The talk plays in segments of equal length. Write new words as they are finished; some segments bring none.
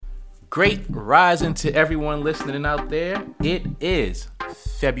Great rising to everyone listening out there. It is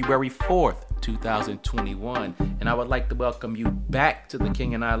February 4th, 2021, and I would like to welcome you back to the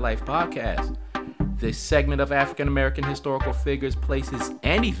King and I Life podcast. This segment of African American historical figures, places,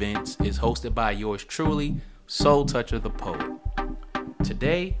 and events is hosted by yours truly, Soul Toucher the Poet.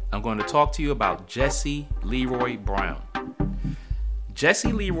 Today, I'm going to talk to you about Jesse Leroy Brown.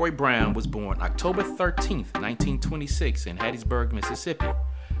 Jesse Leroy Brown was born October 13th, 1926 in Hattiesburg, Mississippi.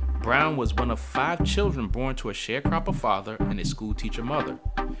 Brown was one of 5 children born to a sharecropper father and a schoolteacher mother.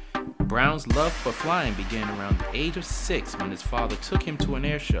 Brown's love for flying began around the age of 6 when his father took him to an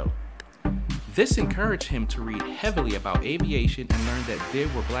air show. This encouraged him to read heavily about aviation and learn that there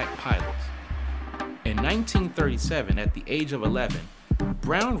were black pilots. In 1937, at the age of 11,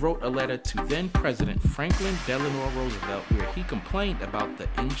 Brown wrote a letter to then-President Franklin Delano Roosevelt where he complained about the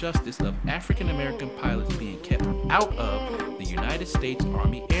injustice of African American pilots being kept out of the United States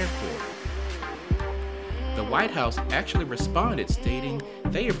Army Air Corps. The White House actually responded, stating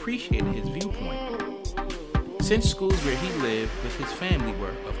they appreciated his viewpoint. Since schools where he lived with his family were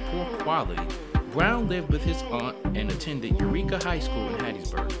of poor quality, Brown lived with his aunt and attended Eureka High School in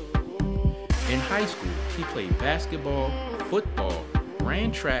Hattiesburg. In high school, he played basketball, football,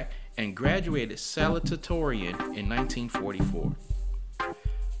 ran track, and graduated salutatorian in 1944.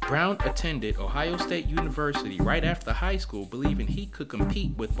 Brown attended Ohio State University right after high school, believing he could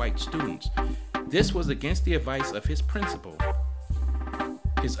compete with white students. This was against the advice of his principal.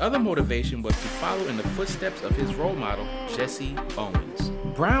 His other motivation was to follow in the footsteps of his role model, Jesse Owens.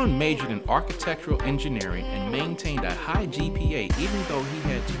 Brown majored in architectural engineering and maintained a high GPA even though he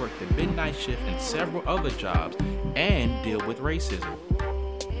had to work the midnight shift and several other jobs and deal with racism.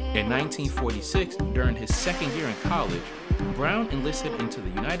 In 1946, during his second year in college, Brown enlisted into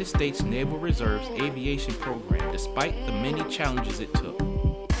the United States Naval Reserve's aviation program despite the many challenges it took.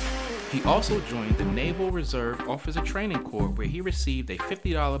 He also joined the Naval Reserve Officer Training Corps where he received a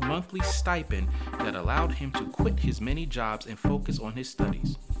 $50 monthly stipend that allowed him to quit his many jobs and focus on his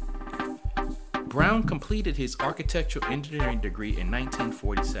studies. Brown completed his architectural engineering degree in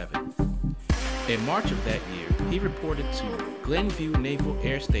 1947. In March of that year, he reported to Glenview Naval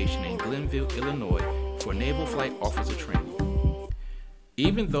Air Station in Glenville, Illinois for Naval Flight Officer training.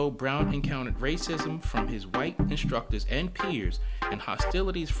 Even though Brown encountered racism from his white instructors and peers and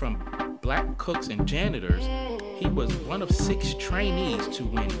hostilities from black cooks and janitors, he was one of 6 trainees to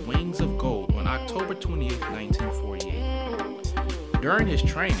win Wings of Gold on October 28, 1948. During his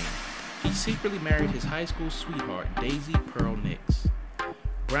training, he secretly married his high school sweetheart, Daisy Pearl Nix.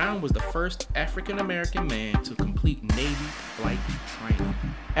 Brown was the first African-American man to complete Navy flight training.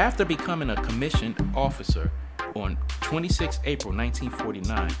 After becoming a commissioned officer on 26 April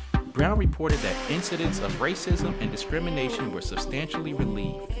 1949, Brown reported that incidents of racism and discrimination were substantially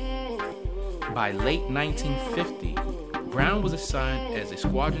relieved. By late 1950, Brown was assigned as a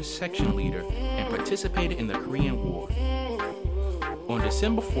squadron section leader and participated in the Korean War. On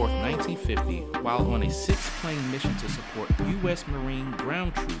December 4, 1950, while on a 6-plane mission to support U.S. Marine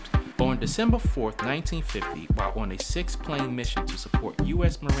ground troops,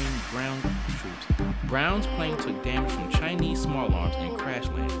 Brown's plane took damage from Chinese small arms and crash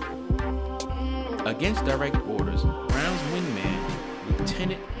landed. Against direct orders, Brown's wingman,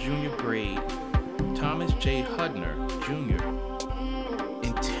 Lieutenant Junior Grade Thomas J. Hudner, Jr.,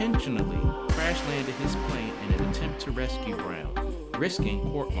 intentionally crash landed his plane in an attempt to rescue Brown, risking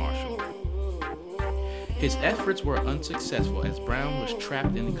court-martial. His efforts were unsuccessful as Brown was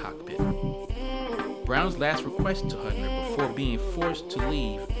trapped in the cockpit. Brown's last request to Hudner before being forced to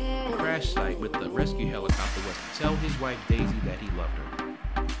leave the crash site with the rescue helicopter was to tell his wife Daisy that he loved her.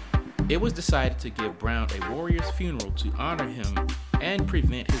 It was decided to give Brown a warrior's funeral to honor him and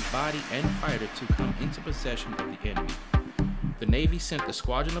prevent his body and fighter to come into possession of the enemy. The Navy sent a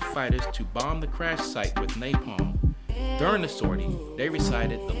squadron of fighters to bomb the crash site with napalm. During the sortie, they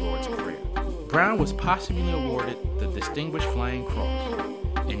recited the Lord's Prayer. Brown was posthumously awarded the Distinguished Flying Cross.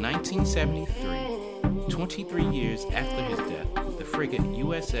 In 1973, 23 years after his death, the frigate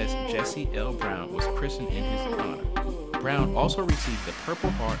USS Jesse L. Brown was christened in his honor. Brown also received the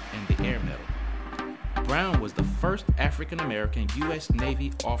Purple Heart and the Air Medal. Brown was the first African-American U.S.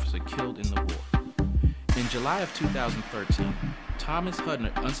 Navy officer killed in the war. In July of 2013, Thomas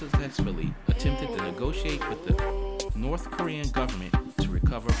Hudner unsuccessfully attempted to negotiate with the North Korean government to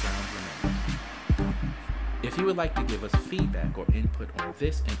recover Brown's remains. If you would like to give us feedback or input on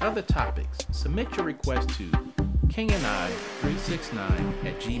this and other topics, submit your request to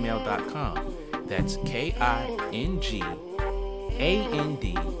kingandI369@gmail.com. That's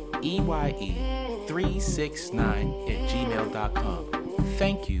KINGANDEYE369@gmail.com.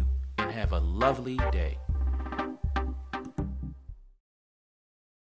 Thank you and and have a lovely day.